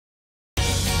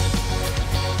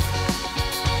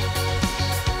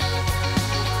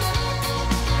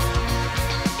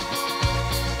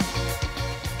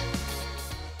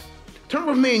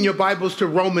with me in your Bibles to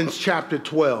Romans chapter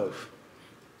 12.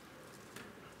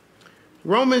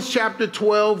 Romans chapter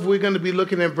 12, we're going to be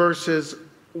looking at verses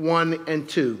 1 and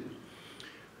 2.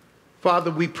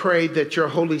 Father, we pray that your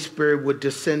Holy Spirit would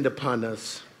descend upon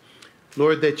us.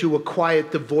 Lord, that you will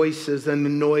quiet the voices and the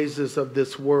noises of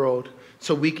this world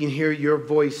so we can hear your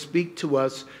voice speak to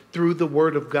us through the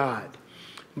word of God.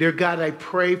 Dear God, I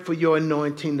pray for your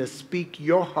anointing to speak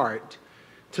your heart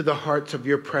to the hearts of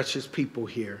your precious people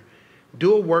here.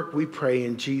 Do a work, we pray,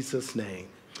 in Jesus' name.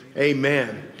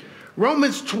 Amen.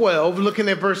 Romans 12, looking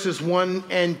at verses 1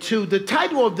 and 2. The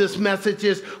title of this message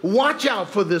is Watch Out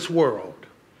for This World.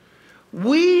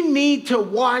 We need to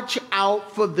watch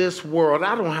out for this world.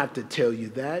 I don't have to tell you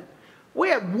that.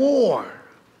 We're at war.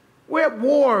 We're at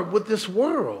war with this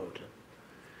world.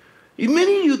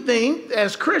 Many of you think,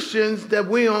 as Christians, that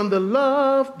we're on the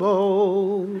love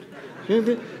boat.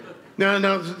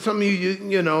 Now, some of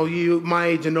you, my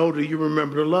age and older, you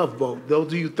remember the Love Boat. Those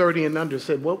of you 30 and under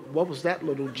said, what was that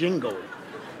little jingle?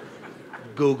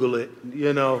 Google it,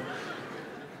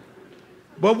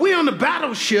 But we're on the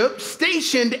battleship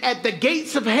stationed at the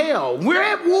gates of hell. We're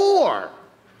at war.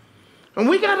 And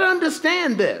we got to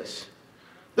understand this.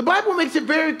 The Bible makes it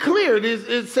very clear.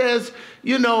 It says,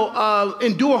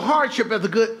 endure hardship as a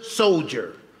good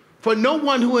soldier. For no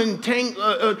one who is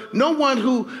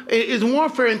in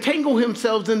warfare entangle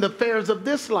himself in the affairs of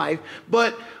this life,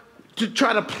 but to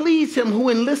try to please him who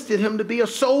enlisted him to be a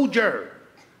soldier.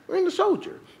 We're in the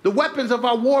soldier. The weapons of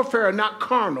our warfare are not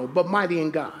carnal, but mighty in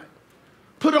God.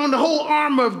 Put on the whole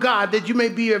armor of God that you may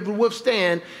be able to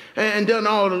withstand and done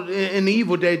all in the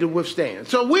evil day to withstand.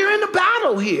 So we're in a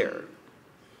battle here.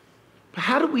 But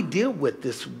how do we deal with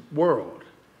this world?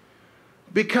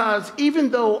 Because even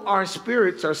though our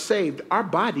spirits are saved, our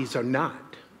bodies are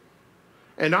not.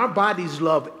 And our bodies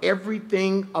love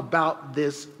everything about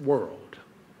this world.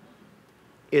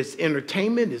 It's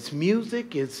entertainment, it's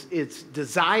music, it's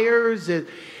desires.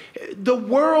 The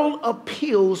world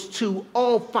appeals to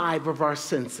all five of our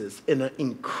senses in an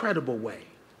incredible way.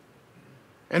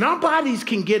 And our bodies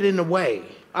can get in the way.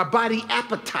 Our body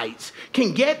appetites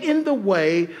can get in the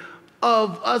way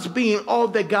of us being all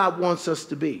that God wants us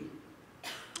to be.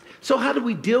 So how do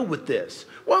we deal with this?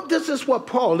 Well, this is what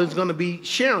Paul is going to be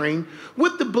sharing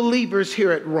with the believers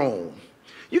here at Rome.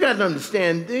 You got to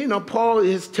understand, Paul,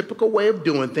 his typical way of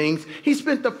doing things, he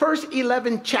spent the first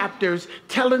 11 chapters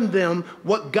telling them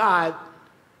what God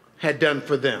had done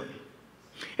for them.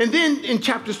 And then in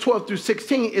chapters 12 through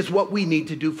 16 is what we need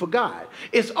to do for God.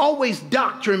 It's always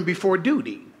doctrine before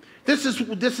duty. This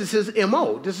is his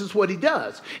MO. This is what he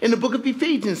does. In the book of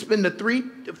Ephesians, spend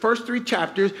the first three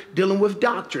chapters dealing with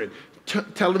doctrine,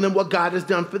 telling them what God has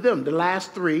done for them. The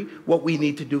last three, what we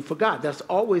need to do for God. That's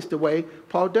always the way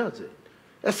Paul does it.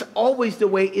 That's always the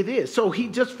way it is. So he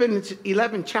just finished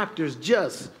 11 chapters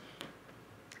just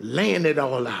laying it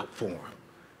all out for them.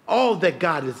 All that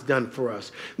God has done for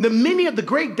us. Many of the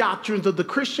great doctrines of the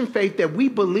Christian faith that we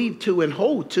believe to and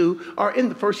hold to are in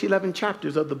the first 11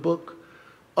 chapters of the book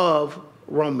of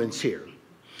Romans here.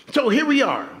 So here we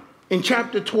are in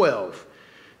chapter 12,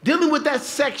 dealing with that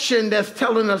section that's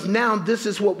telling us now this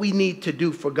is what we need to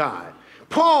do for God.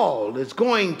 Paul is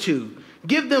going to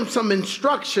give them some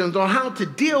instructions on how to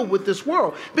deal with this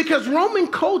world, because Roman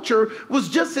culture was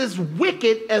just as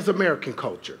wicked as American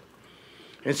culture.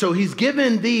 And so he's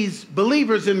given these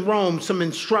believers in Rome some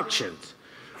instructions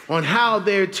on how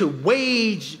they're to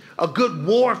wage a good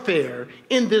warfare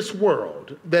in this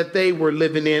world that they were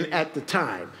living in at the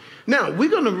time. Now, we're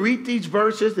going to read these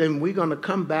verses and we're going to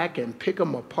come back and pick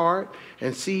them apart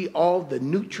and see all the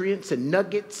nutrients and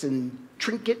nuggets and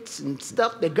trinkets and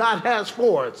stuff that God has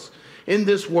for us in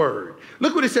this word.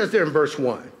 Look what it says there in verse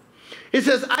 1. It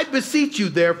says, I beseech you,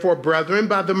 therefore, brethren,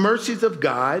 by the mercies of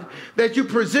God, that you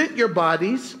present your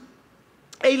bodies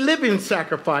a living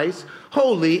sacrifice,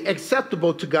 holy,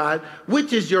 acceptable to God,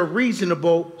 which is your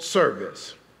reasonable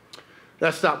service.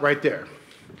 Let's stop right there.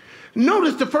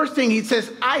 Notice the first thing he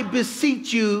says, I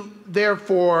beseech you,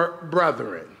 therefore,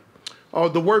 brethren. Oh,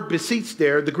 the word beseech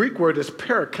there, the Greek word is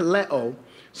parakaleo.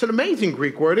 It's an amazing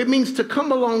Greek word. It means to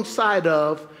come alongside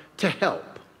of, to help.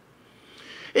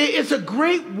 It's a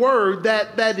great word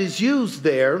that is used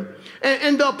there.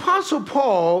 And the Apostle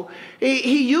Paul,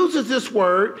 he uses this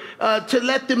word to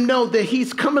let them know that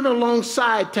he's coming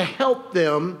alongside to help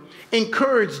them,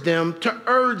 encourage them, to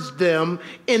urge them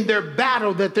in their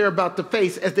battle that they're about to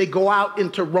face as they go out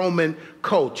into Roman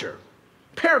culture.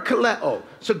 Parakaleo.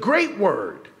 It's a great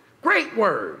word. Great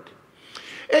word.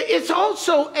 It's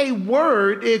also a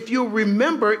word, if you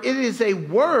remember, it is a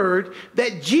word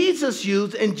that Jesus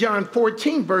used in John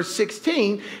 14, verse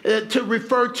 16, to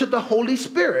refer to the Holy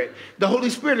Spirit. The Holy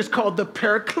Spirit is called the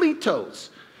Parakletos,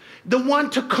 the one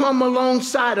to come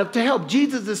alongside of, to help.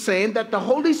 Jesus is saying that the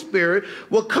Holy Spirit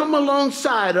will come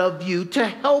alongside of you to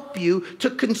help you, to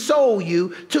console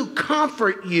you, to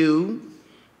comfort you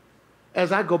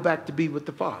as I go back to be with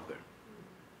the Father.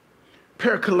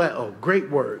 Parakaleo,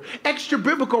 great word. Extra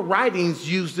biblical writings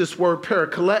use this word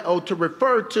parakaleo to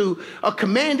refer to a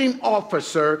commanding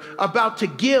officer about to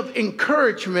give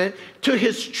encouragement to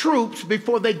his troops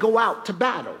before they go out to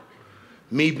battle.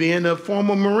 Me being a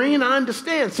former Marine, I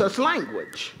understand such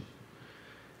language.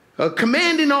 A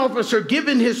commanding officer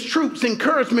giving his troops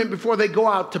encouragement before they go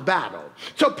out to battle.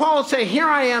 So Paul said, here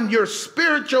I am, your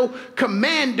spiritual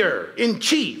commander in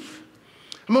chief.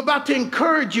 I'm about to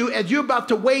encourage you as you're about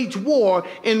to wage war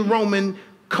in Roman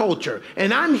culture.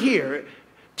 And I'm here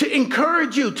to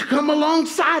encourage you, to come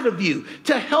alongside of you,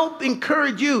 to help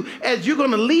encourage you as you're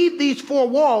going to leave these four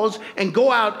walls and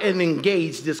go out and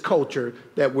engage this culture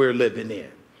that we're living in.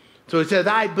 So he says,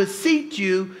 I beseech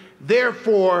you,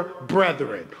 therefore,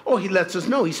 brethren. Oh, he lets us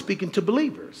know he's speaking to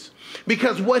believers.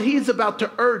 Because what he's about to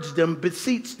urge them,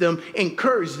 beseech them,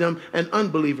 encourage them, an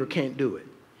unbeliever can't do it.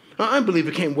 An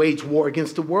unbeliever can't wage war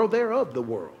against the world. They're of the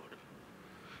world.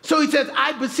 So he says,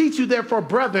 I beseech you, therefore,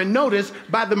 brethren, notice,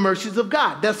 by the mercies of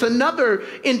God. That's another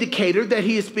indicator that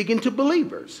he is speaking to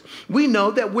believers. We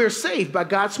know that we're saved by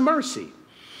God's mercy.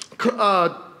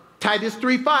 Titus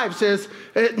 3:5 says,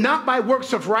 not by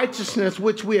works of righteousness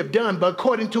which we have done, but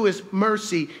according to his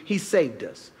mercy, he saved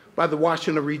us by the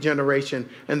washing of regeneration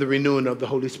and the renewing of the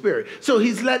Holy Spirit. So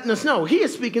he's letting us know. He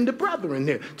is speaking to brethren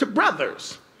here, to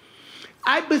brothers.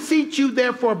 I beseech you,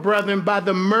 therefore, brethren, by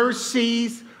the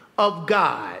mercies of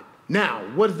God. Now,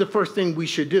 what is the first thing we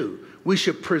should do? We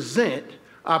should present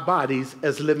our bodies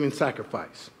as living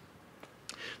sacrifice.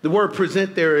 The word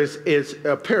present there is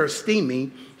paristemi.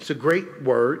 It's a great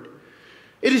word.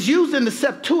 It is used in the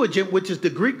Septuagint, which is the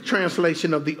Greek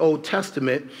translation of the Old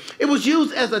Testament. It was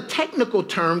used as a technical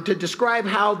term to describe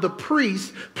how the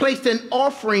priest placed an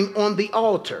offering on the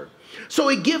altar. So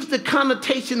it gives the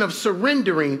connotation of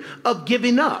surrendering, of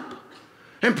giving up.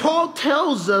 And Paul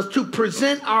tells us to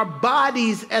present our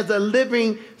bodies as a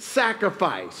living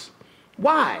sacrifice.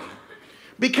 Why?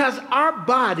 Because our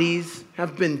bodies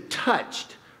have been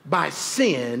touched by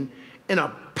sin in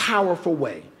a powerful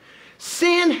way.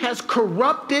 Sin has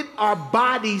corrupted our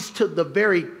bodies to the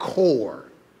very core.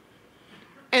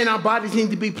 And our bodies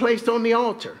need to be placed on the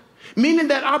altar. Meaning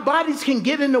that our bodies can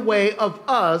get in the way of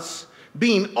us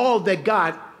being all that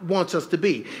God wants us to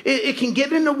be. It can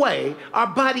get in the way, our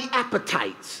body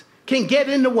appetites can get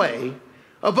in the way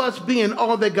of us being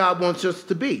all that God wants us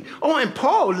to be. Oh, and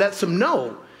Paul lets them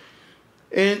know,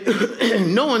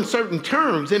 in no uncertain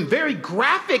terms, in very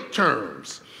graphic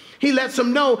terms, he lets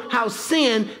them know how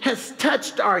sin has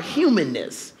touched our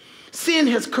humanness. Sin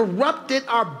has corrupted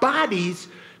our bodies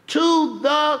to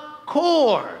the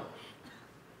core.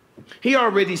 He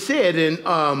already said in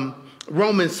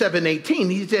Romans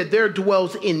 7:18, he said, there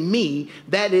dwells in me,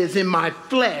 that is in my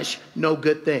flesh, no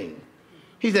good thing.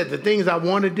 He said, the things I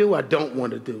want to do, I don't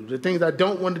want to do. The things I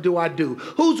don't want to do, I do.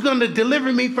 Who's going to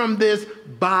deliver me from this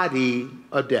body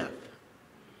of death?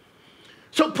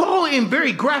 So Paul, in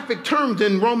very graphic terms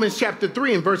in Romans chapter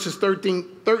 3 and verses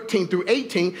 13 through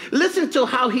 18, listen to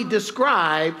how he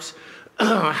describes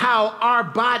how our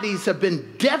bodies have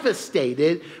been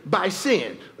devastated by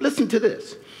sin. Listen to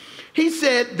this. He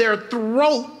said, their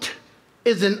throat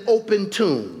is an open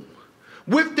tomb.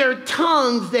 With their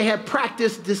tongues, they have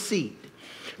practiced deceit.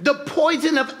 The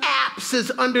poison of apes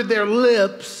is under their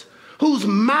lips, whose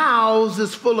mouths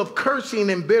is full of cursing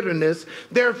and bitterness.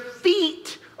 Their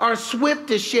feet are swift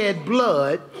to shed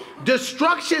blood.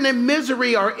 Destruction and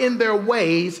misery are in their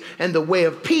ways, and the way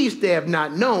of peace they have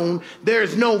not known. There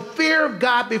is no fear of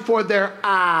God before their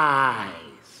eyes.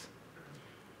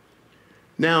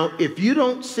 Now, if you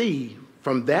don't see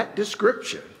from that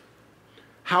description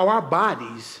how our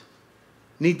bodies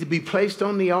need to be placed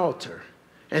on the altar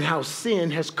and how sin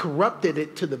has corrupted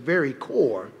it to the very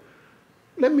core,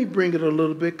 let me bring it a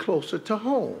little bit closer to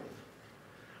home.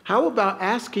 How about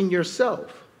asking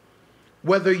yourself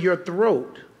whether your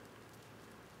throat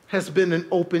has been an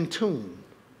open tomb,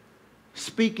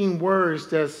 speaking words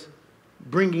that's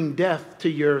bringing death to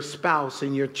your spouse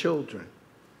and your children?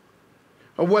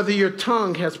 Or whether your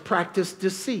tongue has practiced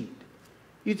deceit.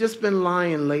 You've just been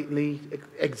lying lately,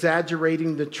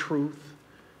 exaggerating the truth,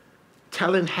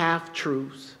 telling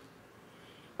half-truths.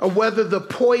 Or whether the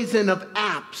poison of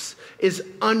apes is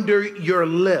under your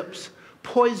lips.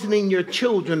 poisoning your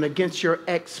children against your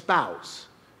ex-spouse,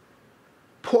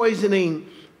 poisoning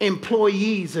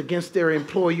employees against their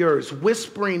employers,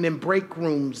 whispering in break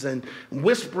rooms and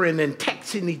whispering and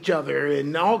texting each other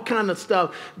and all kind of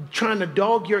stuff, trying to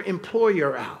dog your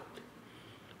employer out.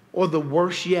 Or the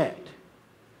worst yet,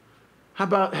 how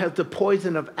about has the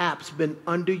poison of apps been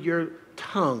under your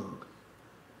tongue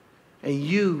and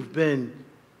you've been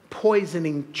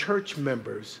poisoning church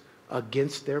members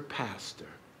against their pastor?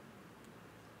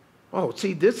 Oh,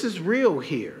 see, this is real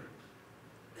here.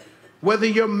 Whether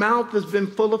your mouth has been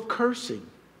full of cursing,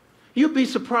 you'll be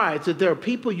surprised that there are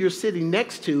people you're sitting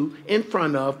next to, in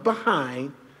front of,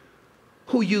 behind,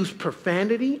 who use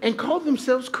profanity and call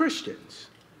themselves Christians.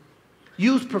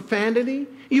 Use profanity.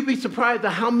 You'd be surprised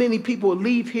at how many people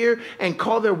leave here and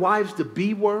call their wives the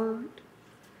B word,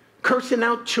 cursing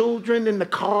out children in the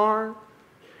car,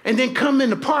 and then come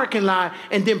in the parking lot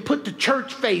and then put the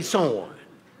church face on.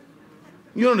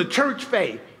 You know, the church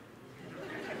face.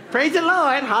 Praise the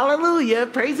Lord. Hallelujah.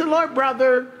 Praise the Lord,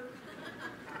 brother.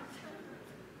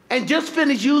 And just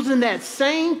finish using that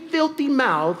same filthy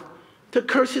mouth to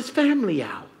curse his family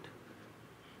out.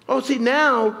 Oh, see,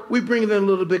 now we bring it a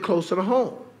little bit closer to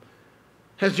home.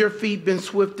 Has your feet been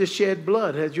swift to shed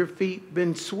blood? Has your feet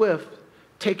been swift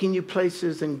taking you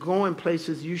places and going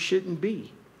places you shouldn't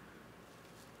be?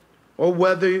 Or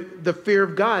whether the fear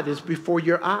of God is before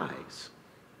your eyes.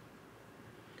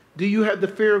 Do you have the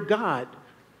fear of God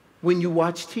when you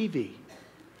watch TV?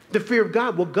 The fear of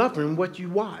God will govern what you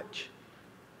watch.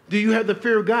 Do you have the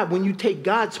fear of God when you take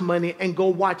God's money and go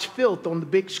watch filth on the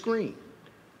big screen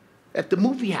at the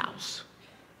movie house?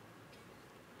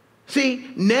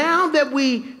 See, now that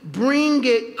we bring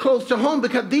it close to home,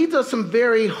 because these are some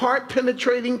very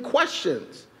heart-penetrating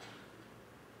questions,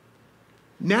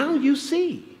 now you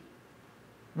see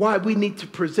why we need to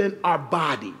present our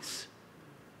bodies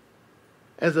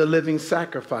as a living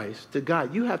sacrifice to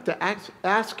God. You have to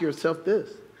ask yourself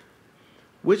this: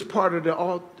 which part of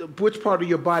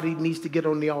your body needs to get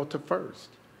on the altar first?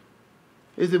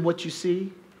 Is it what you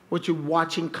see, what you're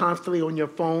watching constantly on your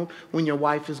phone when your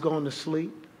wife is going to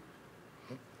sleep,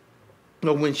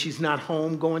 or when she's not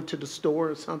home, going to the store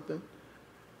or something?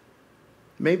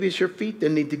 Maybe it's your feet that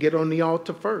need to get on the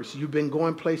altar first. You've been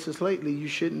going places lately you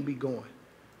shouldn't be going.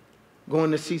 Going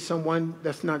to see someone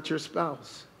that's not your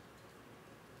spouse.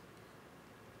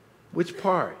 Which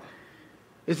part?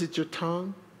 Is it your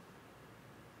tongue?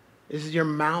 Is it your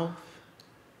mouth?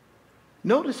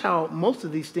 Notice how most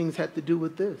of these things have to do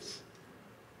with this.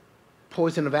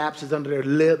 Poison of apps is under their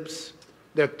lips.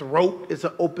 Their throat is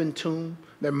an open tomb.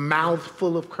 Their mouth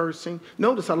full of cursing.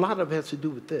 Notice a lot of it has to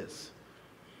do with this.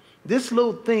 This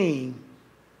little thing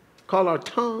called our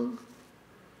tongue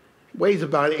weighs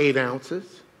about 8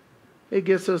 ounces. It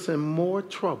gets us in more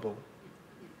trouble.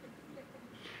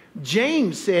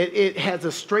 James said it has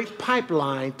a straight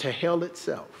pipeline to hell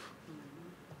itself.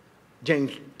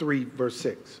 James 3, verse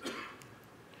 6.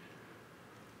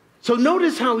 So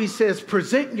notice how he says,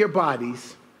 present your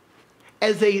bodies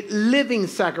as a living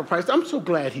sacrifice. I'm so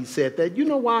glad he said that. You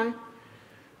know why?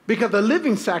 Because a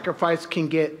living sacrifice can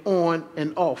get on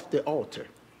and off the altar.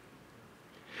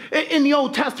 In the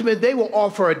Old Testament, they will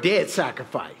offer a dead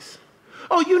sacrifice.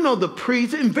 Oh, you know, the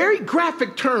priest, in very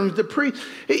graphic terms, the priest,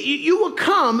 you will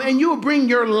come and you will bring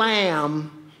your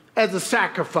lamb as a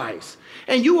sacrifice.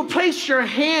 And you will place your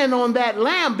hand on that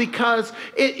lamb because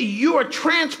you are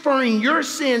transferring your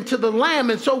sin to the lamb.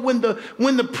 And so when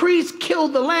the priest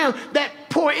killed the lamb, that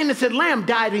poor innocent lamb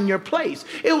died in your place.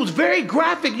 It was very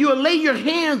graphic. You would lay your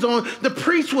hands on, the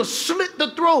priest would slit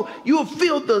the throat. You would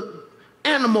feel the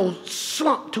animal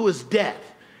slump to his death.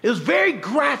 It was very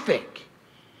graphic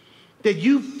that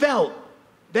you felt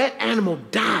that animal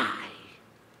die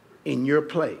in your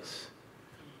place.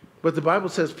 But the Bible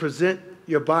says present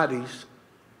your bodies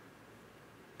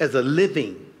as a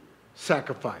living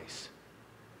sacrifice.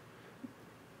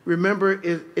 Remember,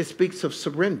 it speaks of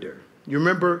surrender. You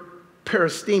remember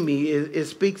paristemi, it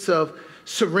speaks of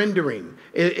surrendering.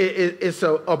 It's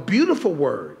a beautiful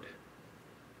word.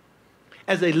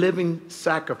 As a living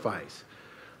sacrifice.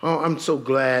 Oh, I'm so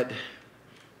glad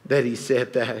that he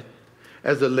said that,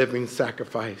 as a living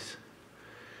sacrifice.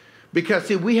 Because,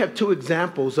 see, we have 2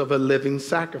 examples of a living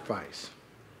sacrifice.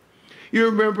 You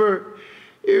remember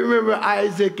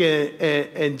Isaac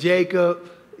and Jacob,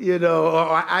 you know,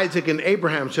 or Isaac and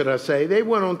Abraham, should I say. They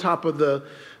went on top of the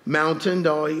mountain.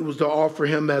 He was to offer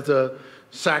him as a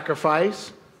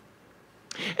sacrifice.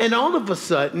 And all of a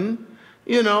sudden,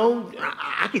 you know,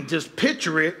 I could just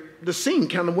picture it. The scene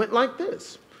kind of went like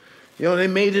this. You know, they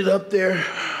made it up there.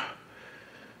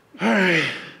 All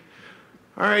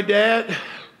right, Dad.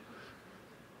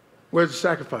 Where's the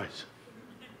sacrifice?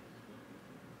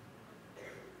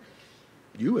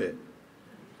 You it.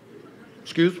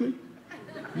 Excuse me?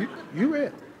 You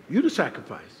it. You the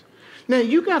sacrifice. Now,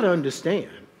 you got to understand,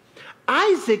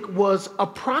 Isaac was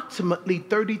approximately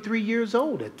 33 years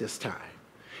old at this time.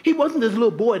 He wasn't this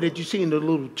little boy that you see in the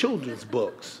little children's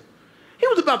books. He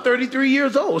was about 33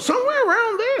 years old, somewhere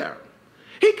around there.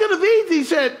 He could have easily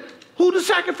said, who to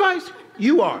sacrifice?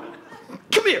 You are.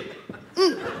 Come here.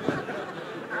 He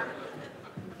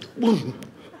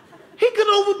could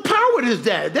have overpowered his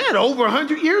dad. Dad, over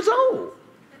 100 years old.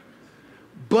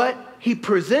 But he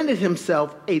presented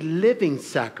himself a living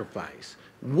sacrifice,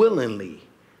 willingly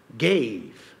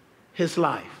gave his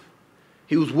life.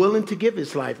 He was willing to give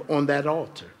his life on that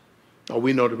altar. Oh,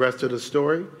 we know the rest of the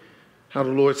story, how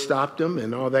the Lord stopped him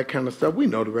and all that kind of stuff. We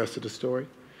know the rest of the story.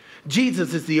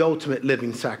 Jesus is the ultimate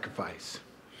living sacrifice.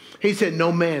 He said,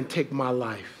 no man take my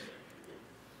life.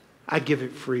 I give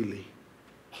it freely.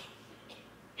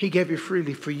 He gave it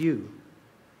freely for you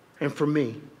and for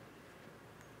me.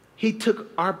 He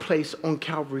took our place on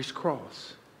Calvary's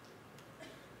cross.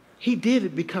 He did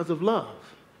it because of love.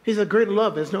 He said, greater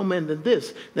love has no man than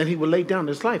this, that he would lay down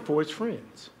his life for his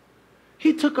friends.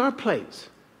 He took our place.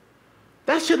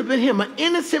 That should have been him, an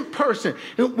innocent person.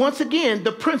 And once again,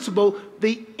 the principle,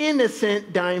 the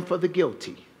innocent dying for the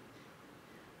guilty.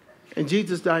 And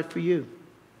Jesus died for you.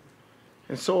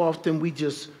 And so often we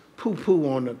just poo-poo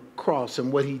on the cross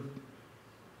and what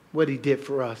he did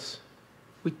for us.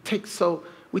 We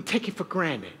take it for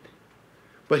granted.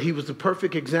 But he was the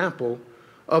perfect example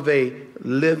of a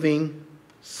living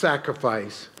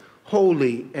sacrifice,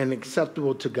 holy and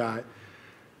acceptable to God,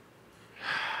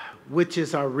 which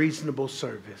is our reasonable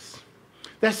service.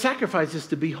 That sacrifice is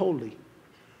to be holy.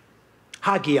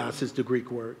 Hagios is the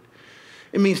Greek word.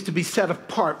 It means to be set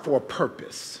apart for a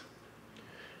purpose.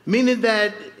 Meaning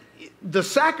that the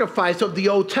sacrifice of the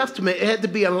Old Testament, it had to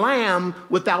be a lamb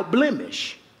without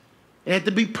blemish. It had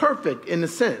to be perfect in a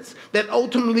sense that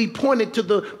ultimately pointed to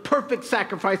the perfect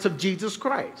sacrifice of Jesus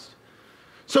Christ.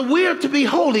 So we are to be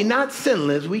holy, not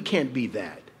sinless. We can't be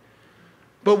that.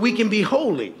 But we can be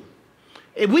holy.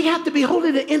 And we have to be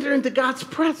holy to enter into God's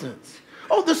presence.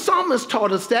 Oh, the psalmist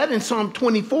taught us that in Psalm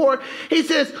 24. He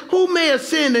says, who may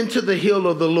ascend into the hill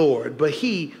of the Lord, but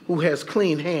he who has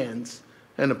clean hands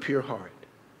and a pure heart.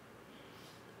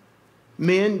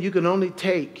 Men, you can only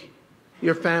take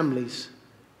your families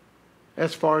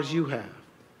as far as you have.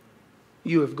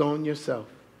 You have gone yourself.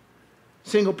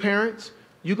 Single parents,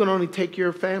 you can only take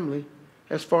your family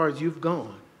as far as you've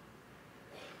gone.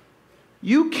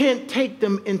 You can't take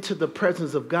them into the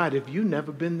presence of God if you've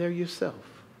never been there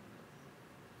yourself.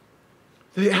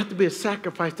 There has to be a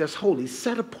sacrifice that's holy,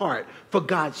 set apart for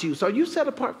God's use. Are you set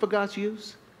apart for God's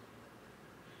use?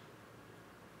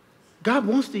 God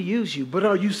wants to use you, but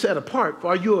are you set apart?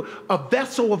 Are you a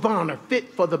vessel of honor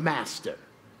fit for the master?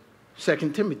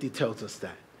 2 Timothy tells us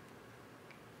that.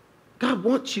 God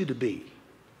wants you to be.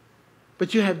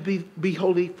 But you have to be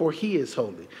holy, for he is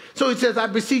holy. So he says, I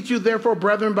beseech you, therefore,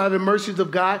 brethren, by the mercies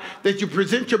of God, that you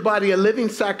present your body a living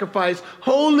sacrifice,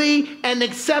 holy and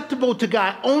acceptable to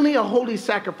God. Only a holy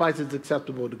sacrifice is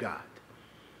acceptable to God.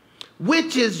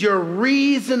 Which is your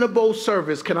reasonable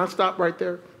service. Can I stop right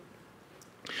there?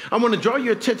 I want to draw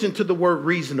your attention to the word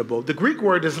reasonable. The Greek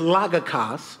word is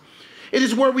logikos. It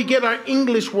is where we get our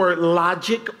English word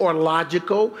logic or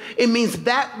logical. It means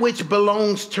that which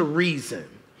belongs to reason.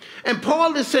 And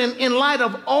Paul is saying, in light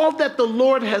of all that the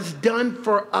Lord has done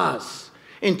for us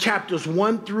in chapters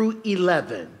 1 through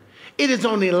 11, it is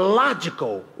only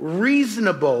logical,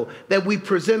 reasonable that we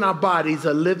present our bodies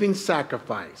a living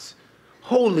sacrifice,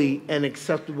 holy and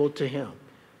acceptable to him.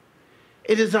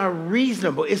 It is our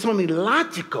reasonable, it's only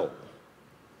logical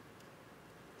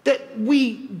that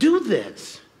we do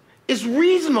this. It's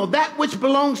reasonable, that which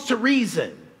belongs to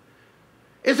reason.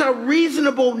 It's a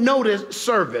reasonable notice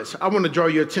service. I want to draw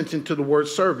your attention to the word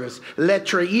service.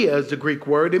 Latreia is the Greek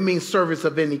word. It means service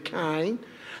of any kind.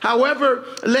 However,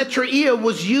 latreia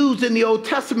was used in the Old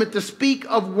Testament to speak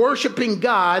of worshiping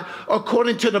God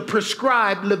according to the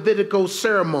prescribed Levitical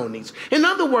ceremonies. In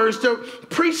other words, the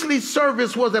priestly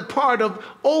service was a part of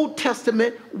Old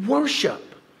Testament worship.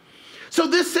 So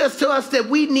this says to us that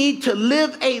we need to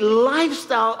live a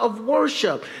lifestyle of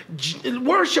worship.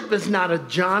 Worship is not a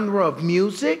genre of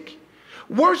music.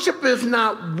 Worship is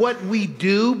not what we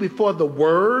do before the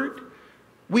word.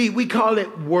 We call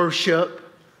it worship.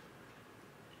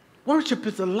 Worship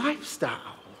is a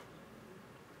lifestyle.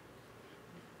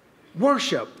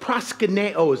 Worship,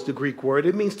 proskuneo is the Greek word.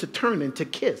 It means to turn and to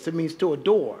kiss. It means to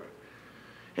adore.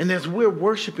 And as we're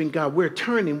worshiping God, we're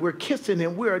turning, we're kissing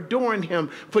him, we're adoring him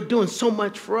for doing so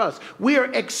much for us. We are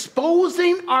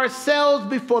exposing ourselves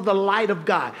before the light of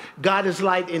God. God is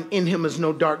light, and in him is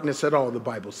no darkness at all, the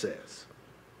Bible says.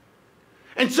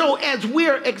 And so as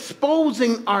we're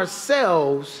exposing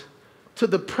ourselves to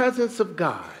the presence of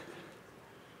God,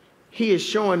 he is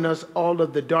showing us all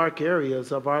of the dark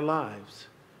areas of our lives.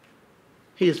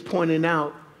 He is pointing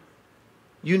out,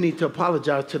 you need to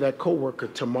apologize to that coworker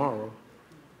tomorrow.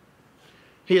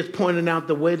 He is pointing out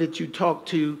the way that you talked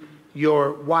to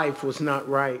your wife was not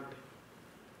right.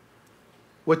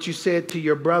 What you said to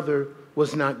your brother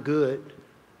was not good.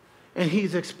 And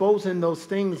he's exposing those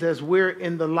things as we're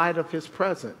in the light of his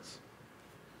presence.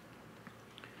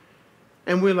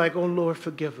 And we're like, oh, Lord,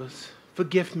 forgive us.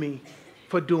 Forgive me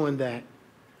for doing that.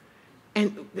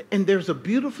 And there's a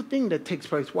beautiful thing that takes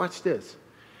place. Watch this.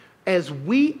 As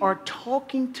we are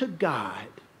talking to God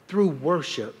through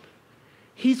worship,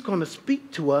 he's going to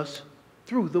speak to us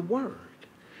through the word.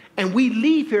 And we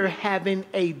leave here having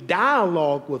a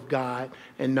dialogue with God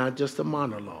and not just a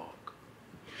monologue.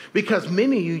 Because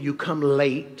many of you come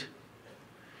late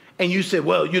and you say,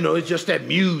 well, it's just that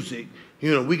music.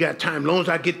 We got time. As long as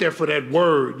I get there for that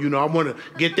word, I want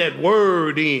to get that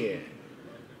word in.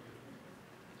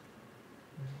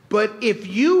 But if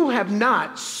you have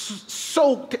not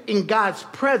soaked in God's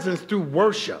presence through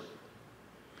worship,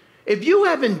 if you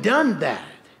haven't done that,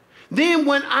 then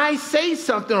when I say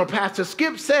something or Pastor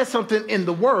Skip says something in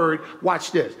the word,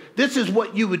 watch this. This is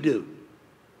what you would do.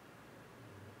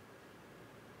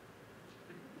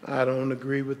 I don't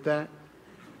agree with that.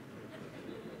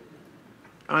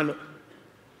 I know.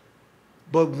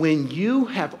 But when you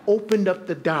have opened up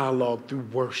the dialogue through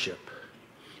worship,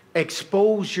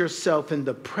 expose yourself in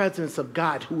the presence of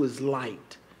God who is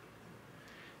light.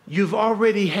 You've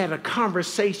already had a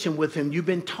conversation with him. You've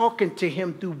been talking to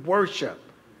him through worship.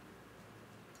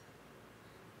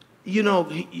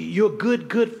 You're a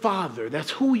good father.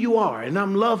 That's who you are. And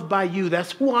I'm loved by you.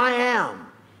 That's who I am.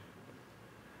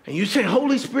 And you say,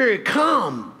 Holy Spirit,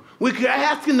 come. We're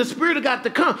asking the Spirit of God to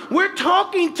come. We're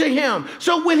talking to him.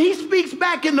 So when he speaks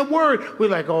back in the word, we're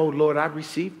like, oh, Lord, I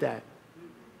received that.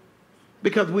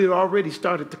 Because we already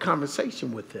started the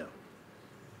conversation with him.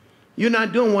 You're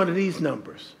not doing one of these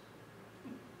numbers.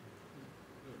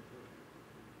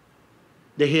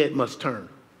 The head must turn.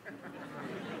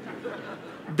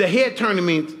 The head turning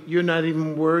means you're not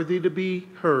even worthy to be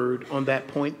heard on that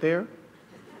point there.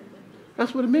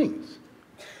 That's what it means.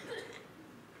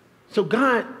 So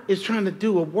God is trying to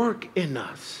do a work in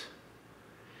us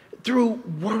through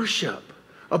worship,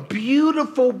 a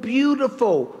beautiful,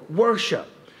 beautiful worship.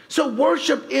 So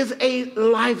worship is a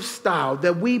lifestyle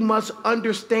that we must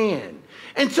understand.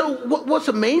 And so what's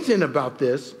amazing about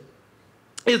this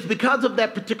is because of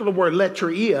that particular word,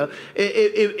 letreia,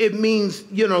 it means,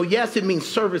 yes, it means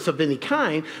service of any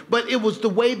kind, but it was the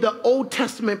way the Old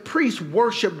Testament priests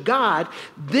worshiped God.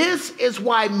 This is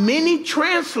why many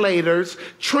translators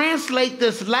translate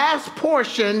this last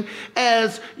portion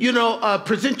as,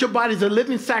 present your body as a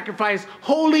living sacrifice,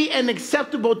 holy and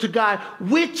acceptable to God,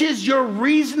 which is your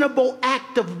reasonable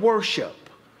act of worship.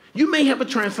 You may have a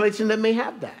translation that may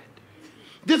have that.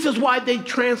 This is why they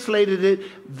translated it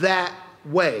that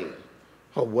way.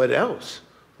 Oh, what else?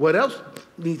 What else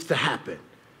needs to happen?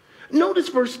 Notice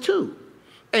verse 2.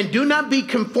 And do not be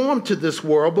conformed to this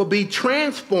world, but be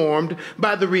transformed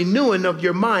by the renewing of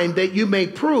your mind, that you may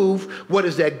prove what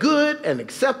is that good and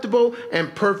acceptable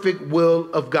and perfect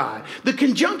will of God. The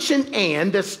conjunction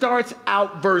and that starts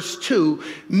out verse 2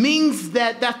 means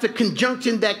that's a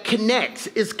conjunction that connects.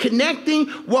 It's connecting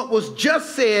what was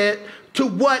just said to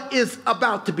what is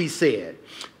about to be said.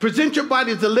 Present your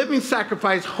body as a living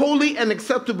sacrifice, holy and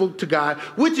acceptable to God,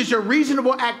 which is your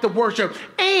reasonable act of worship.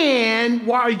 And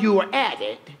while you are at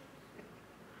it,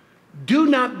 do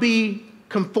not be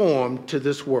conformed to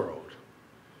this world.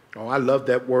 Oh, I love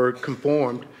that word,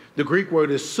 conformed. The Greek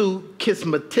word is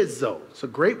sukismatizo. It's a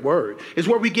great word. It's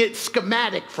where we get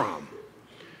schematic from.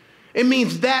 It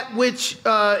means that which,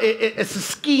 it's a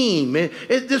scheme.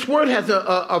 This word has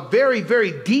a very,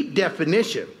 very deep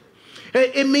definition.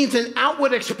 It means an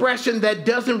outward expression that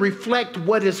doesn't reflect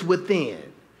what is within.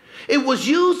 It was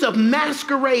used of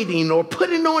masquerading or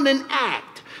putting on an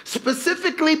act,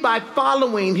 specifically by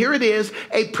following, here it is,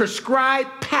 a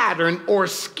prescribed pattern or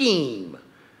schema.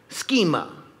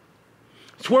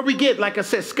 It's where we get, like I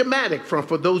said, schematic from,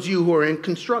 for those of you who are in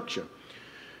construction.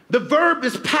 The verb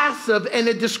is passive, and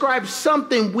it describes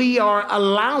something we are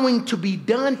allowing to be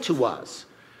done to us.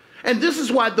 And this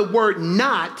is why the word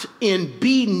not in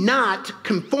be not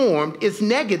conformed is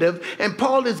negative. And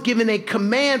Paul is giving a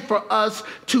command for us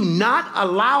to not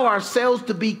allow ourselves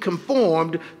to be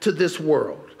conformed to this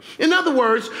world. In other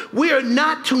words, we are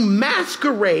not to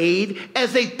masquerade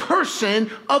as a person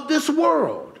of this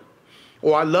world.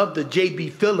 Or I love the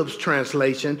J.B. Phillips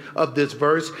translation of this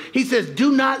verse. He says,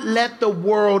 do not let the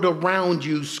world around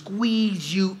you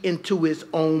squeeze you into its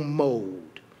own mold.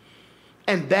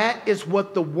 And that is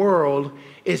what the world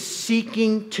is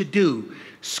seeking to do.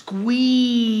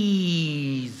 Squeeze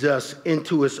us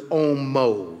into its own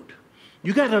mold.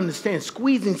 You got to understand,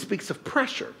 squeezing speaks of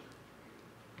pressure.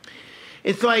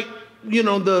 It's like, you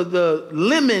know, the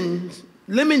lemon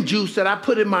juice that I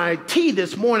put in my tea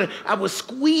this morning. I was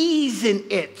squeezing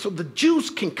it so the juice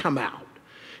can come out.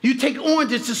 You take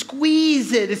oranges to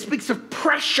squeeze it. It speaks of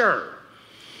pressure.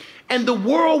 And the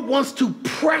world wants to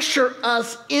pressure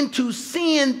us into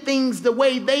seeing things the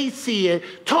way they see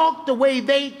it, talk the way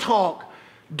they talk,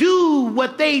 do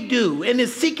what they do, and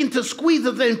is seeking to squeeze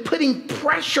us and putting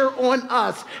pressure on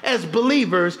us as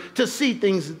believers to see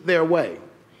things their way.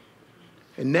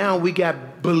 And now we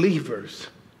got believers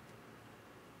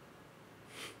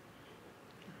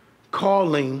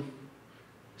calling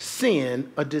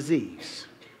sin a disease.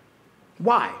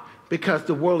 Why? Because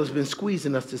the world has been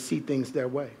squeezing us to see things their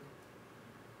way.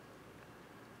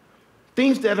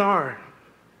 Things that are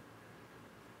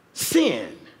sin,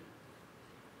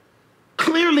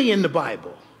 clearly in the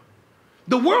Bible.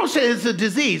 The world says it's a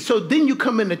disease, so then you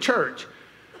come into church.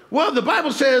 Well, the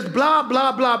Bible says blah,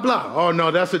 blah, blah, blah. Oh,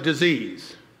 no, that's a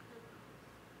disease.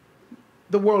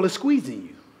 The world is squeezing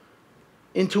you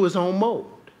into its own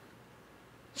mold.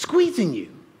 Squeezing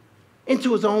you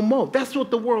into its own mold. That's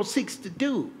what the world seeks to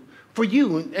do for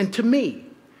you and to me,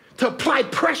 to apply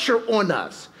pressure on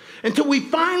us until we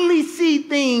finally see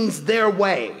things their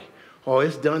way. Oh,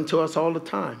 it's done to us all the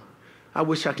time. I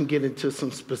wish I can get into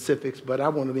some specifics, but I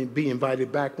want to be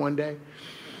invited back one day.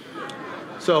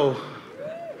 So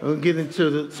I'll get into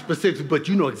the specifics, but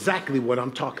you know exactly what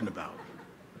I'm talking about.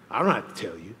 I don't have to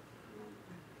tell you.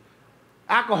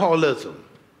 Alcoholism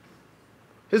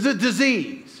is a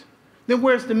disease. Then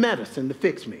where's the medicine to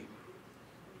fix me?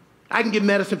 I can get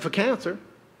medicine for cancer.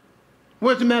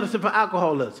 Where's the medicine for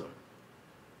alcoholism?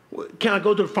 Can I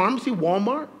go to the pharmacy,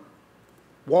 Walmart,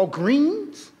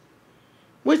 Walgreens?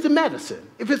 Where's the medicine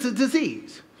if it's a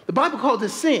disease? The Bible calls it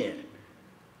sin.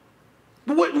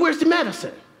 But where's the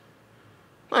medicine?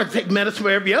 I take medicine for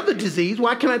every other disease.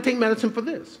 Why can't I take medicine for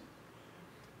this?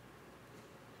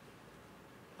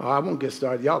 Oh, I won't get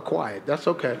started. Y'all quiet. That's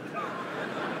okay.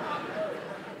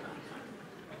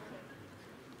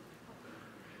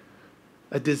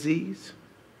 A disease?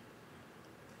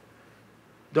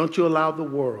 Don't you allow the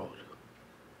world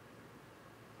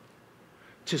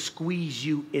to squeeze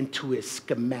you into its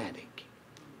schematic.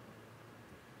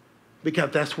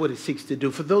 Because that's what it seeks to do.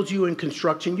 For those of you in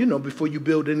construction, you know, before you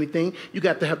build anything, you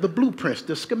got to have the blueprints,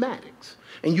 the schematics.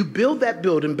 And you build that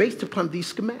building based upon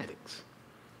these schematics.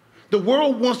 The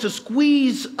world wants to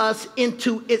squeeze us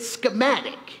into its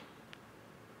schematic.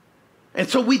 And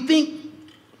so we think,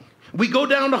 we go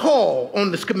down the hall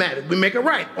on the schematic. We make it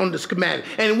right on the schematic.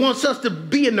 And it wants us to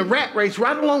be in the rat race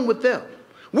right along with them.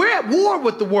 We're at war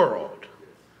with the world.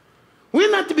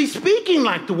 We're not to be speaking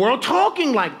like the world,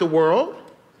 talking like the world.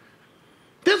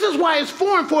 This is why it's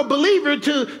foreign for a believer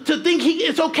to think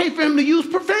it's okay for him to use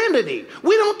profanity.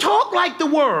 We don't talk like the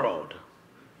world.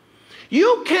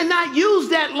 You cannot use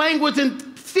that language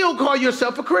and still call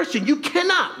yourself a Christian. You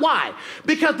cannot. Why?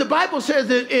 Because the Bible says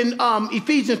in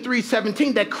Ephesians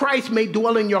 3:17 that Christ may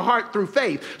dwell in your heart through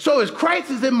faith. So as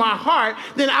Christ is in my heart,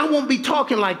 then I won't be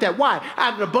talking like that. Why?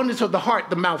 Out of the abundance of the heart,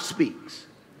 the mouth speaks.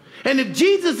 And if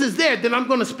Jesus is there, then I'm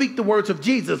going to speak the words of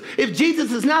Jesus. If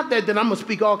Jesus is not there, then I'm going to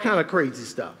speak all kind of crazy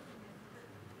stuff.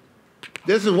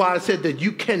 This is why I said that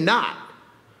you cannot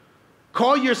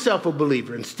call yourself a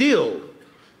believer and still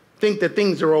think that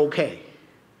things are okay.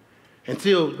 And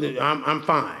still, I'm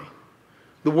fine.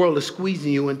 The world is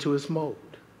squeezing you into its mold.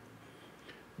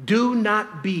 Do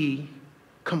not be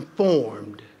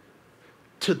conformed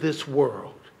to this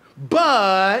world.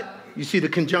 But, you see the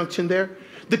conjunction there?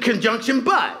 The conjunction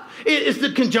but. It is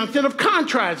the conjunction of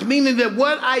contrast, meaning that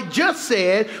what I just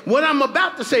said, what I'm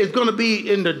about to say is going to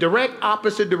be in the direct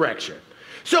opposite direction.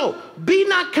 So, be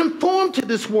not conformed to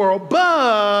this world,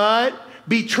 but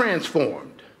be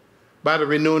transformed by the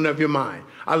renewing of your mind.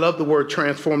 I love the word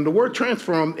transform. The word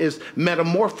transform is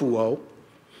metamorpho.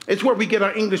 It's where we get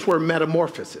our English word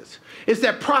metamorphosis. It's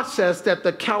that process that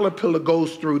the caterpillar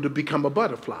goes through to become a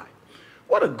butterfly.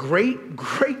 What a great,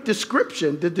 great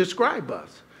description to describe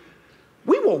us.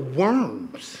 We were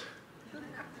worms.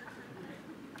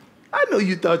 I know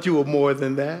you thought you were more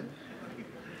than that.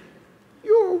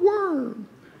 You're a worm.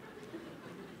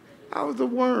 I was a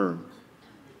worm.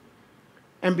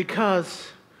 And because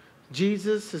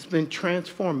Jesus has been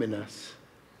transforming us,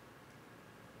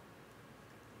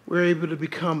 we're able to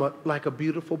become like a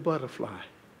beautiful butterfly.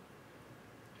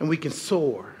 And we can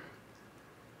soar.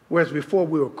 Whereas before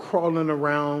we were crawling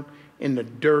around in the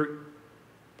dirt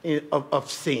of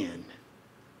sin.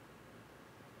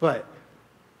 But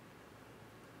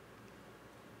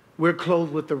we're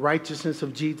clothed with the righteousness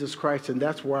of Jesus Christ, and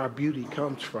that's where our beauty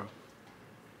comes from.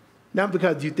 Not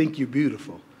because you think you're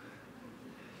beautiful.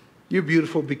 You're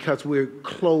beautiful because we're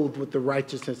clothed with the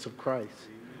righteousness of Christ.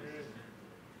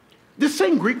 This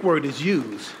same Greek word is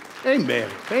used. Amen.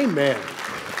 Amen.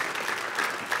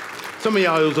 Some of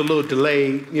y'all, it was a little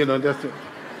delayed. You know, that's it.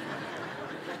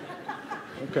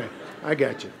 Okay, I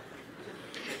got you.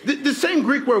 The same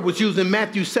Greek word was used in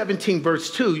Matthew 17,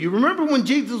 verse 2. You remember when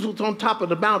Jesus was on top of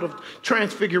the Mount of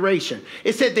Transfiguration?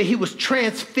 It said that he was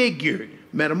transfigured,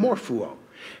 metamorpho.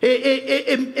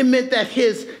 It meant that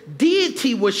his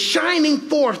deity was shining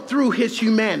forth through his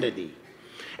humanity.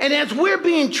 And as we're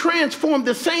being transformed,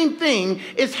 the same thing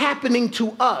is happening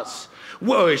to us.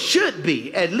 Well, it should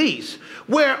be, at least.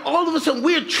 Where all of a sudden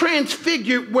we're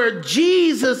transfigured, where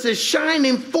Jesus is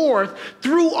shining forth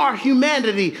through our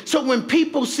humanity. So when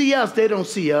people see us, they don't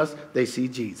see us, they see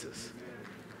Jesus.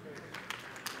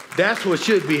 That's what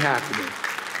should be happening.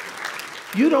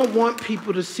 You don't want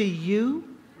people to see you.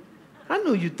 I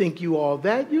know you think you all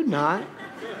that. You're not.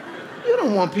 You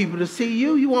don't want people to see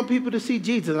you. You want people to see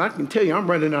Jesus. And I can tell you, I'm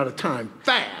running out of time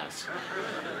fast.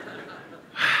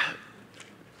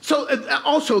 So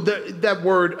also that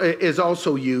word is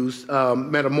also used,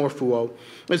 metamorpho,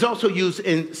 is also used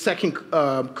in 2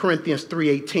 Corinthians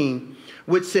 3:18,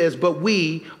 which says, but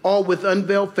we, all with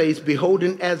unveiled face,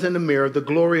 beholding as in a mirror the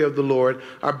glory of the Lord,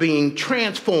 are being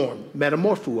transformed,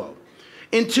 metamorpho,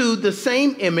 into the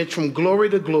same image from glory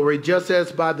to glory, just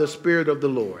as by the Spirit of the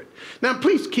Lord. Now,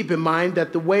 please keep in mind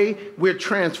that the way we're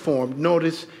transformed,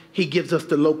 notice he gives us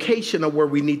the location of where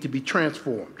we need to be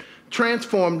transformed.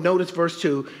 Transformed, notice verse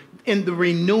 2, in the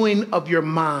renewing of your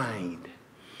mind.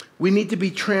 We need to be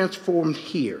transformed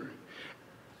here.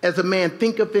 As a man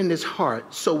thinketh in his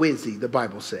heart, so is he, the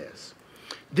Bible says.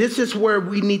 This is where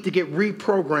we need to get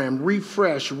reprogrammed,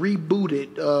 refreshed,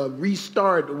 rebooted,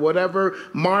 restart, whatever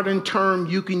modern term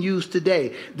you can use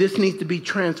today. This needs to be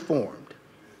transformed.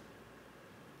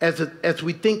 As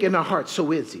we think in our heart,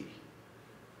 so is he.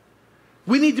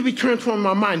 We need to be transformed in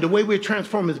our mind. The way we're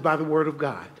transformed is by the word of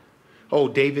God. Oh,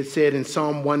 David said in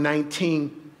Psalm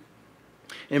 119,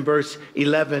 in verse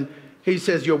 11, he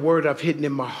says, your word I've hidden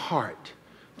in my heart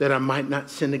that I might not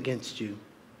sin against you.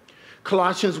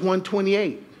 Colossians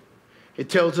 1:28, it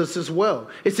tells us as well.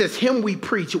 It says, him we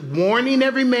preach, warning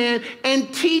every man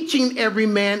and teaching every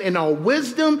man in all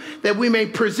wisdom, that we may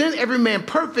present every man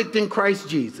perfect in Christ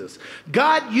Jesus.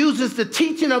 God uses the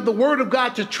teaching of the word of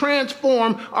God to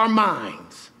transform our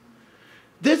minds.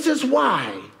 This is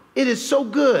why it is so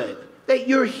good that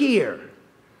you're here.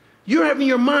 You're having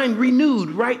your mind renewed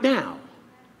right now.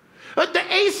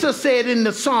 The Asa said in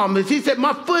the Psalm, he said,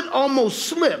 my foot almost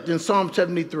slipped in Psalm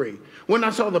 73 when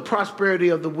I saw the prosperity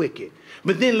of the wicked.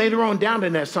 But then later on down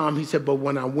in that Psalm, he said, but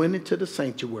when I went into the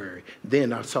sanctuary,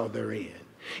 then I saw their end.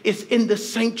 It's in the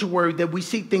sanctuary that we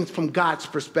see things from God's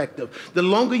perspective. The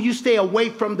longer you stay away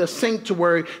from the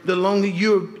sanctuary, the longer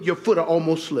your foot will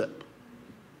almost slip.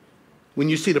 When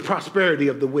you see the prosperity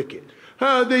of the wicked.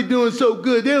 How are they doing so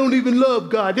good? They don't even love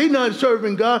God. They're not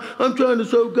serving God. I'm trying to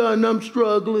serve God and I'm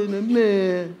struggling. And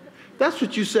man, that's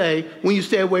what you say when you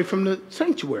stay away from the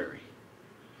sanctuary.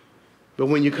 But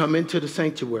when you come into the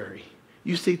sanctuary,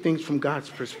 you see things from God's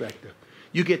perspective.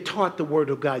 You get taught the word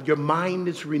of God. Your mind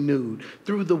is renewed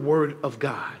through the word of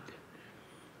God.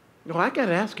 Well, I got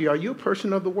to ask you, are you a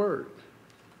person of the word?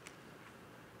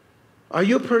 Are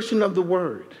you a person of the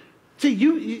word?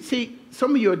 See,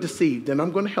 some of you are deceived, and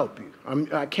I'm going to help you.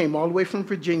 I came all the way from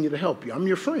Virginia to help you. I'm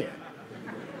your friend.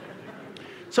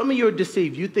 Some of you are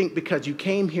deceived. You think because you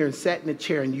came here and sat in a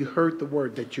chair and you heard the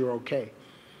word that you're okay.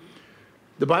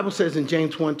 The Bible says in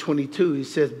James 1:22, it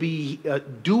says, be a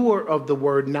doer of the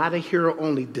word, not a hearer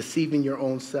only, deceiving your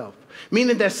own self.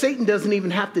 Meaning that Satan doesn't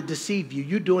even have to deceive you.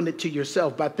 You're doing it to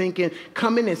yourself by thinking,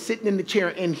 coming and sitting in the chair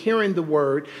and hearing the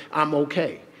word, I'm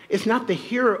okay. It's not the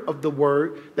hearer of the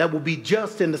word that will be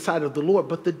just in the sight of the Lord,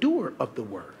 but the doer of the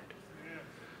word.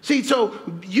 See, so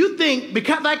you think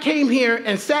because I came here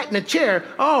and sat in a chair,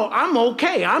 oh, I'm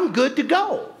okay, I'm good to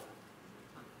go.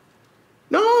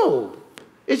 No,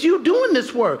 it's you doing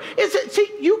this work.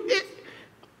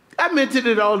 I mentioned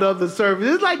it all the other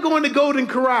services. It's like going to Golden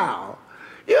Corral.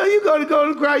 You know, you go to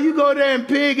Golden Corral, you go there and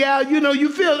pig out. You know, you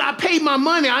feel, I paid my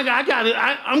money. I got it.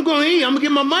 I'm going to eat. I'm going to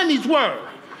get my money's worth.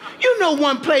 You know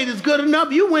one plate is good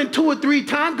enough. You went 2 or 3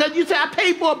 times because you said, I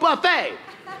paid for a buffet.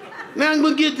 Now I'm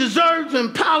going to get desserts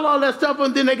and pile all that stuff,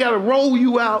 and then they got to roll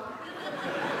you out.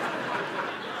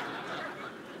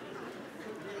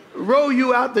 Roll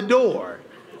you out the door.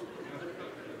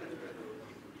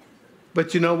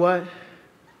 But you know what?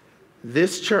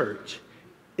 This church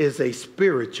is a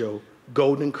spiritual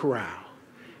Golden Corral.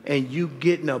 And you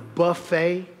getting a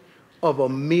buffet of a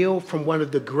meal from one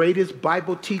of the greatest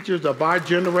Bible teachers of our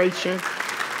generation.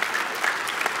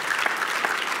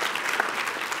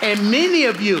 And many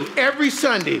of you, every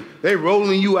Sunday, they're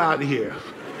rolling you out of here.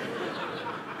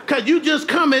 Because you just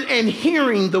coming and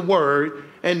hearing the word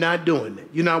and not doing it.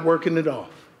 You're not working it off.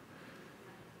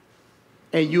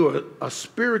 And you're a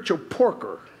spiritual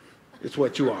porker, is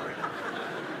what you are.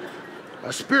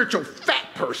 A spiritual fat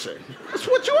person. That's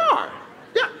what you are.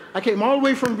 Yeah, I came all the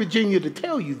way from Virginia to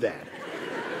tell you that.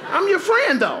 I'm your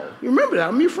friend, though. You remember that?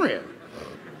 I'm your friend.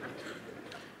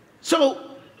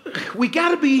 So we got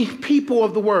to be people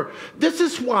of the word. This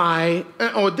is why,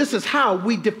 or this is how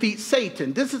we defeat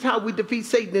Satan. This is how we defeat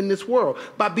Satan in this world,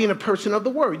 by being a person of the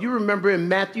word. You remember in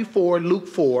Matthew 4, Luke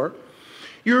 4,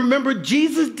 you remember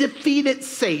Jesus defeated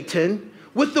Satan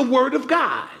with the word of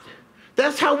God.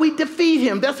 That's how we defeat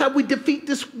him. That's how we defeat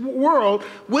this world,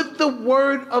 with the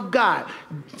word of God.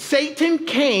 Satan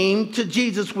came to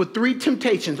Jesus with 3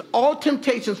 temptations. All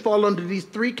temptations fall under these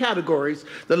 3 categories: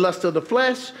 the lust of the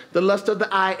flesh, the lust of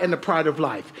the eye, and the pride of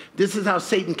life. This is how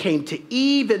Satan came to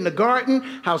Eve in the garden,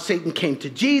 how Satan came to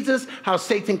Jesus, how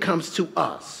Satan comes to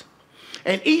us.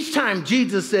 And each time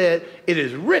Jesus said, "It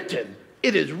is written,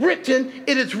 it is written,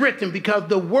 it is written," because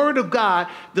the word of God,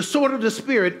 the sword of the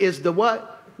Spirit, is the what?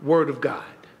 Word of God.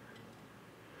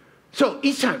 So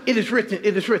each time, it is written,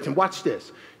 it is written. Watch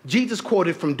this. Jesus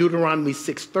quoted from Deuteronomy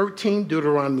 6:13,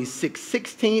 Deuteronomy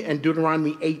 6:16, and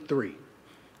Deuteronomy 8:3.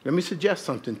 Let me suggest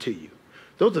something to you.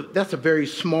 That's a very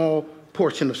small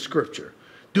portion of scripture.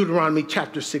 Deuteronomy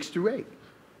chapter 6 through 8.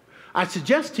 I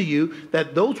suggest to you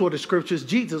that those were the scriptures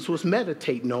Jesus was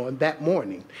meditating on that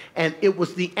morning. And it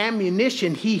was the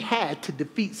ammunition he had to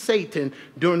defeat Satan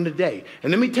during the day. And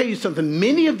let me tell you something.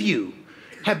 Many of you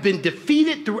have been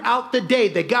defeated throughout the day,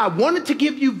 that God wanted to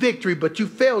give you victory, but you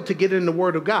failed to get in the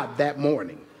word of God that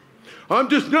morning. I'm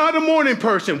just not a morning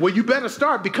person. Well, you better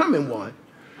start becoming one.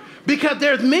 Because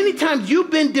there's many times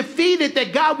you've been defeated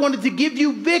that God wanted to give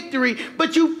you victory,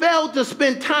 but you failed to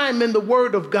spend time in the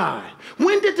word of God.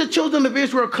 When did the children of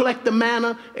Israel collect the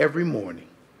manna? Every morning.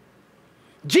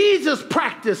 Jesus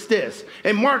practiced this.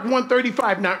 In Mark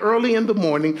 1:35, now early in the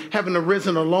morning, having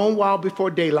arisen a long while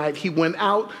before daylight, he went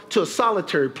out to a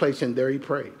solitary place, and there he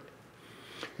prayed.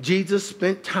 Jesus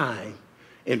spent time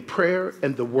in prayer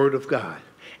and the word of God.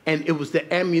 And it was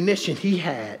the ammunition he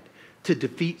had to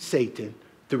defeat Satan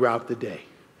throughout the day.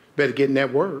 Better get in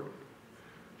that word.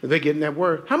 If they're getting that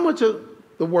word, how much of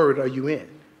the word are you in?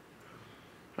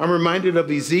 I'm reminded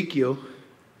of Ezekiel.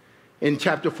 In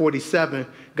chapter 47,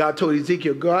 God told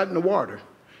Ezekiel, go out in the water.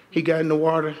 He got in the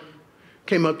water,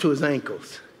 came up to his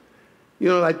ankles. You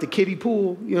know, like the kiddie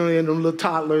pool, you know, and them little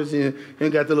toddlers, and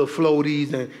got the little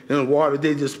floaties, and the water,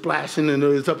 they just splashing, and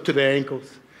it's up to their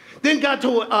ankles. Then God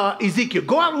told Ezekiel,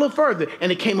 go out a little further,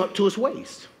 and it came up to his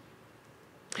waist.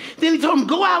 Then he told him,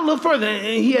 go out a little further,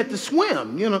 and he had to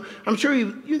swim. You know, I'm sure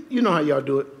you know how y'all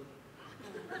do it.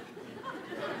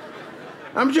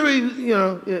 I'm sure you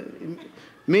know,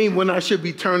 me, when I should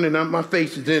be turning, my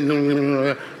face is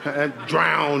in, I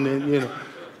drown, and you know.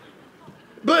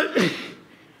 But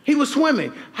he was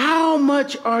swimming. How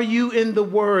much are you in the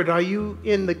word? Are you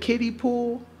in the kiddie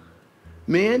pool?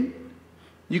 Men,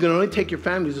 you can only take your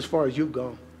families as far as you've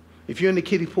gone. If you're in the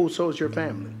kiddie pool, so is your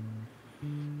family.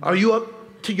 Are you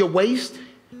up to your waist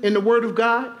in the word of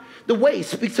God? The waist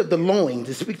speaks of the loins.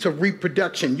 It speaks of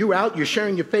reproduction. You're out, you're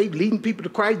sharing your faith, leading people to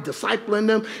Christ, discipling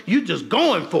them. You're just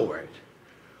going for it.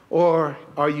 Or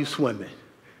are you swimming?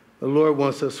 The Lord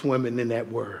wants us swimming in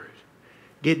that word,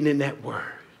 getting in that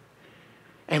word.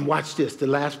 And watch this, the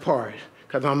last part,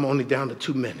 because I'm only down to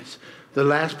 2 minutes. The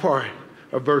last part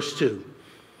of verse 2.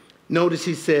 Notice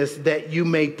he says that you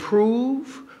may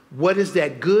prove what is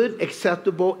that good,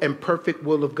 acceptable, and perfect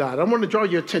will of God. I want to draw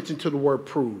your attention to the word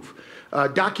prove.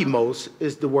 Dokimos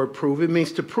is the word prove. It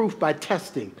means to prove by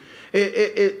testing.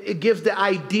 It gives the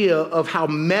idea of how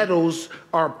metals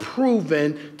are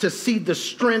proven to see the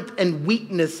strength and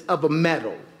weakness of a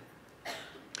metal.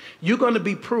 You're going to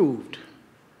be proved.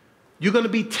 You're going to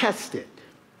be tested.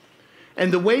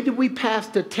 And the way that we pass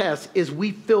the test is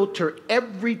we filter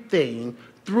everything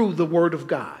through the word of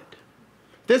God.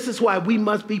 This is why we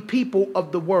must be people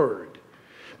of the word.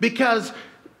 Because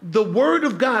the word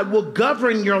of God will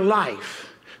govern your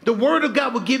life. The word of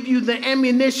God will give you the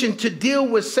ammunition to deal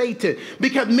with Satan.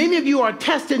 Because many of you are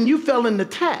testing, you fell in the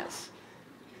test.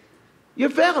 You're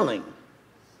failing.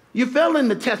 You fell in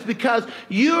the test because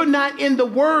you're not in the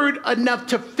word enough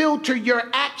to filter your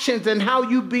actions and how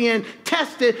you're being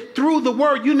tested through the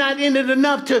word. You're not in it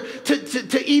enough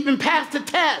to even pass the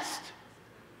test.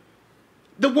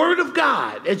 The word of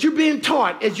God, as you're being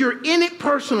taught, as you're in it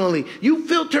personally, you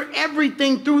filter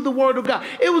everything through the word of God.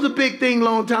 It was a big thing a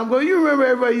long time ago. You remember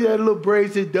everybody had a little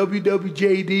bracelet,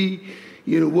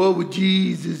 WWJD, what would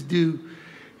Jesus do?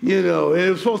 And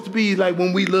it was supposed to be like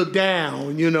when we look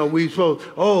down, we supposed,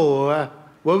 what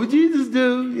would Jesus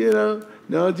do?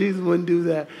 No, Jesus wouldn't do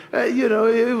that.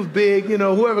 It was big.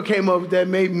 Whoever came up with that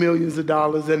made millions of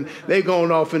dollars, and they're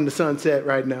going off in the sunset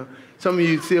right now. Some of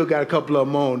you still got a couple of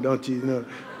them on, don't you?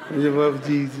 What would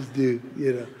Jesus do?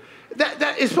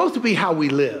 That is supposed to be how we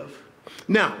live.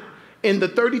 Now, in the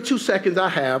 32 seconds I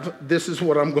have, this is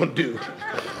what I'm going to do.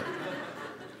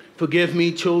 Forgive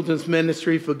me, children's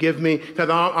ministry. Forgive me, because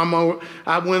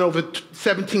I went over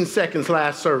 17 seconds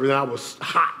last service, and I was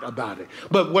hot about it.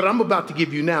 But what I'm about to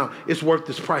give you now is worth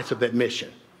this price of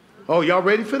admission. Oh, y'all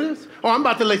ready for this? Oh, I'm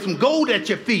about to lay some gold at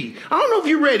your feet. I don't know if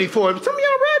you're ready for it. Some of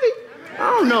y'all ready? I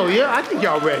don't know. Yeah, I think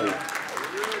y'all ready.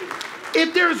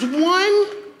 If there's one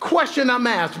question I'm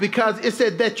asked, because it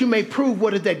said that you may prove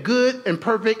what is that good and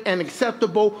perfect and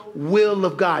acceptable will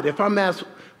of God. If I'm asked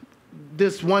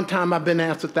this one time, I've been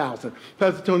asked 1,000.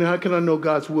 Pastor Tony, how can I know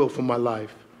God's will for my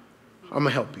life? I'm going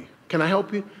to help you. Can I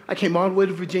help you? I came all the way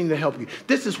to Virginia to help you.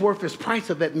 This is worth its price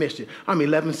of admission. I'm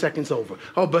 11 seconds over.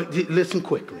 Oh, but listen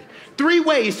quickly. 3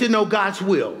 ways to know God's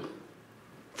will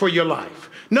for your life.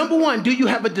 Number 1, do you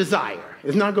have a desire?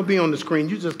 It's not going to be on the screen.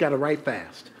 You just got to write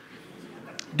fast.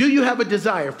 Do you have a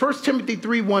desire? 1 Timothy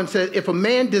 3:1 says, if a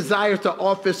man desires the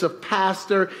office of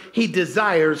pastor, he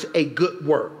desires a good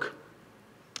work.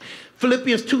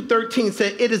 Philippians 2:13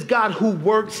 said, it is God who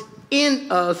works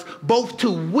in us both to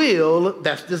will,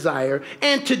 that's desire,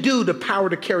 and to do, the power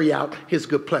to carry out his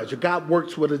good pleasure. God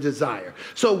works with a desire.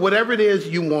 So whatever it is,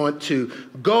 you want to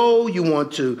go, you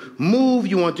want to move,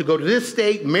 you want to go to this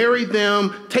state, marry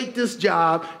them, take this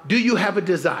job. Do you have a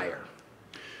desire?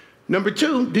 Number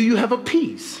 2, do you have a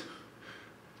peace?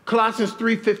 Colossians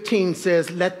 3:15 says,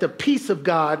 let the peace of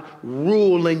God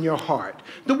rule in your heart.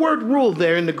 The word rule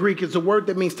there in the Greek is a word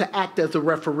that means to act as a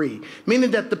referee,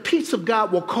 meaning that the peace of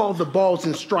God will call the balls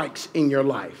and strikes in your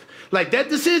life. Like that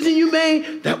decision you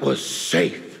made, that was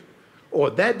safe. Or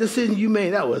that decision you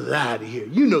made, that was out of here.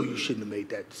 You shouldn't have made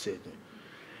that decision.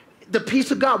 The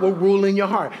peace of God will rule in your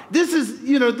heart. This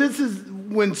is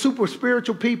when super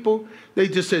spiritual people, they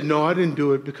just said, no, I didn't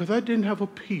do it because I didn't have a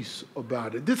peace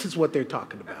about it. This is what they're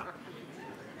talking about.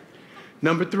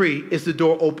 Number 3, is the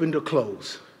door open or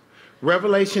closed?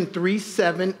 Revelation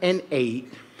 3:7 and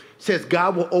 8 says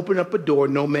God will open up a door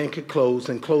no man can close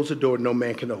and close a door no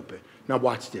man can open. Now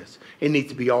watch this. It needs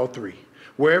to be all 3.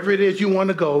 Wherever it is you want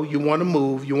to go, you want to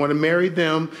move, you want to marry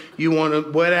them, you want to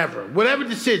whatever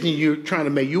decision you're trying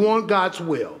to make, you want God's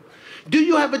will. Do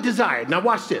you have a desire? Now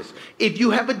watch this. If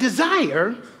you have a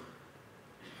desire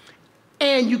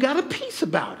and you got a peace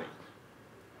about it,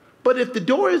 but if the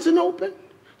door isn't open,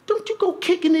 don't you go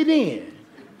kicking it in.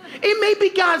 It may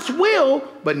be God's will,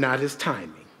 but not his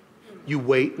timing. You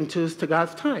wait until it's to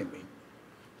God's timing.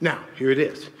 Now, here it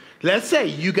is. Let's say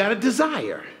you got a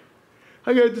desire.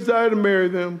 I got a desire to marry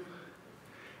them.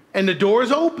 And the door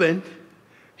is open.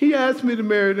 He asked me to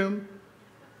marry them.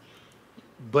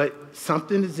 But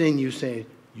something is in you saying,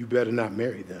 you better not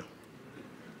marry them.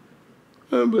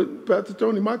 But Pastor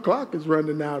Tony, my clock is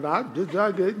running out. I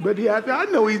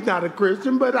know he's not a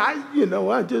Christian, but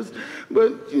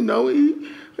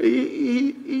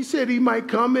he said he might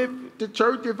come to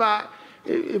church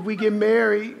if we get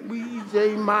married.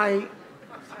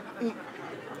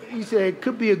 He said it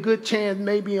could be a good chance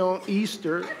maybe on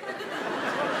Easter.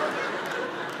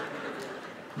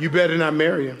 You better not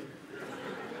marry him.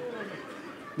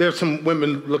 There's some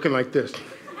women looking like this.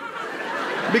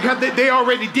 Because they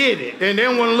already did it, and they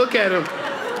don't want to look at him.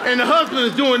 And the husband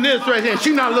is doing this right here, and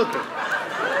she's not looking.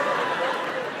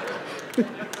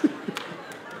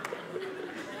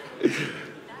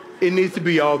 It needs to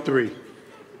be all 3.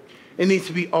 It needs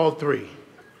to be all 3.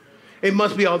 It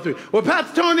must be all 3. Well,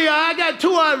 Pastor Tony, I got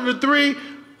 2 out of the 3.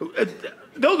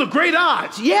 Those are great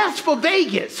odds. Yes, for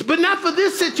Vegas, but not for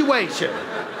this situation.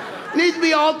 It needs to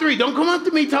be all 3. Don't come up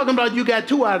to me talking about you got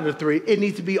 2 out of the 3. It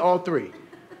needs to be all 3.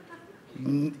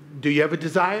 Do you have a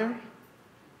desire?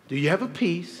 Do you have a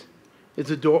peace? Is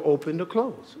the door open or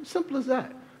closed? Simple as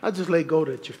that. I just lay gold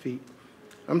at your feet.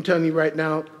 I'm telling you right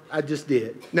now, I just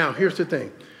did. Now, here's the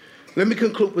thing. Let me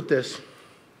conclude with this.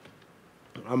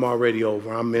 I'm already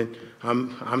over.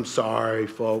 I'm sorry,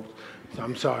 folks.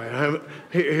 I'm sorry.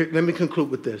 Let me conclude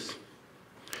with this.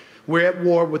 We're at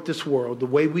war with this world. The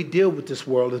way we deal with this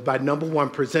world is by, number one,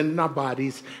 presenting our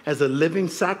bodies as a living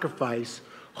sacrifice,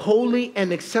 holy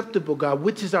and acceptable, God,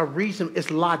 which is our reason.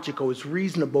 It's logical. It's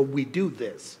reasonable we do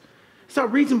this. It's our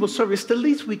reasonable service. It's the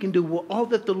least we can do with all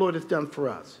that the Lord has done for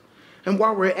us. And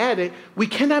while we're at it, we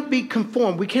cannot be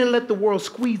conformed. We can't let the world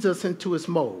squeeze us into its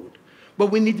mold. But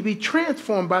we need to be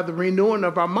transformed by the renewing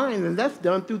of our mind, and that's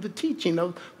done through the teaching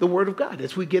of the Word of God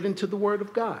as we get into the Word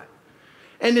of God.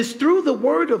 And it's through the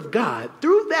Word of God,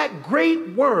 through that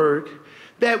great Word,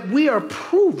 that we are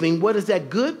proving what is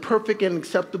that good, perfect, and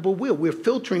acceptable will. We're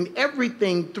filtering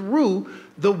everything through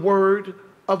the Word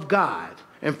of God.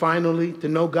 And finally, to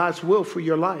know God's will for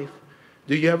your life.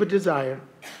 Do you have a desire?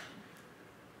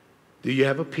 Do you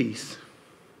have a peace?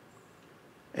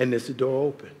 And is the door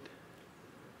opened?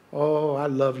 Oh, I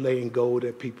love laying gold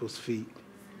at people's feet.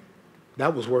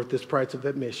 That was worth this price of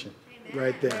admission. Amen.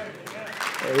 Right there.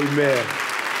 Amen.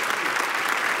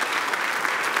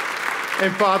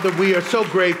 And Father, we are so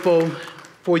grateful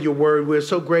for your word. We're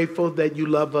so grateful that you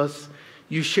love us.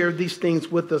 You share these things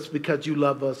with us because you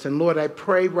love us. And Lord, I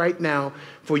pray right now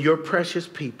for your precious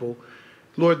people.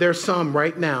 Lord, there's some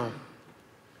right now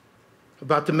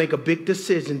about to make a big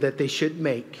decision that they should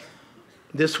make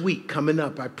this week coming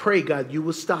up. I pray, God, you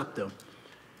will stop them.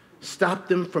 Stop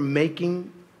them from making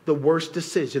the worst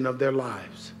decision of their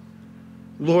lives.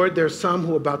 Lord, there's some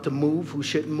who are about to move, who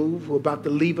shouldn't move, who are about to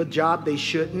leave a job they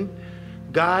shouldn't.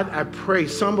 God, I pray,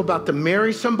 some about to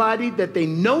marry somebody that they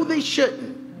know they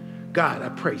shouldn't. God, I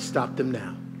pray, stop them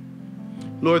now.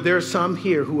 Lord, there are some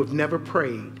here who have never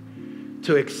prayed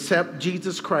to accept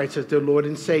Jesus Christ as their Lord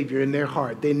and Savior in their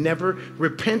heart. They never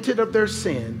repented of their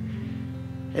sin,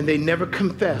 and they never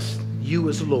confessed you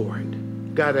as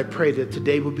Lord. God, I pray that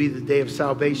today will be the day of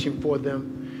salvation for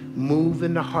them. Move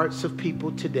in the hearts of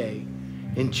people today.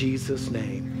 In Jesus'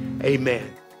 name, amen.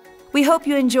 We hope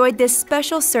you enjoyed this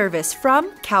special service from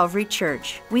Calvary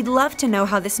Church. We'd love to know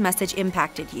how this message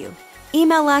impacted you.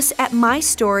 Email us at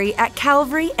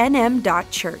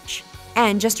mystory@calvarynm.church.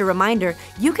 And just a reminder,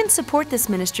 you can support this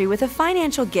ministry with a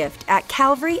financial gift at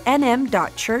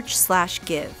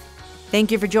calvarynm.church/give.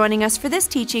 Thank you for joining us for this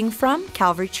teaching from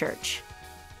Calvary Church.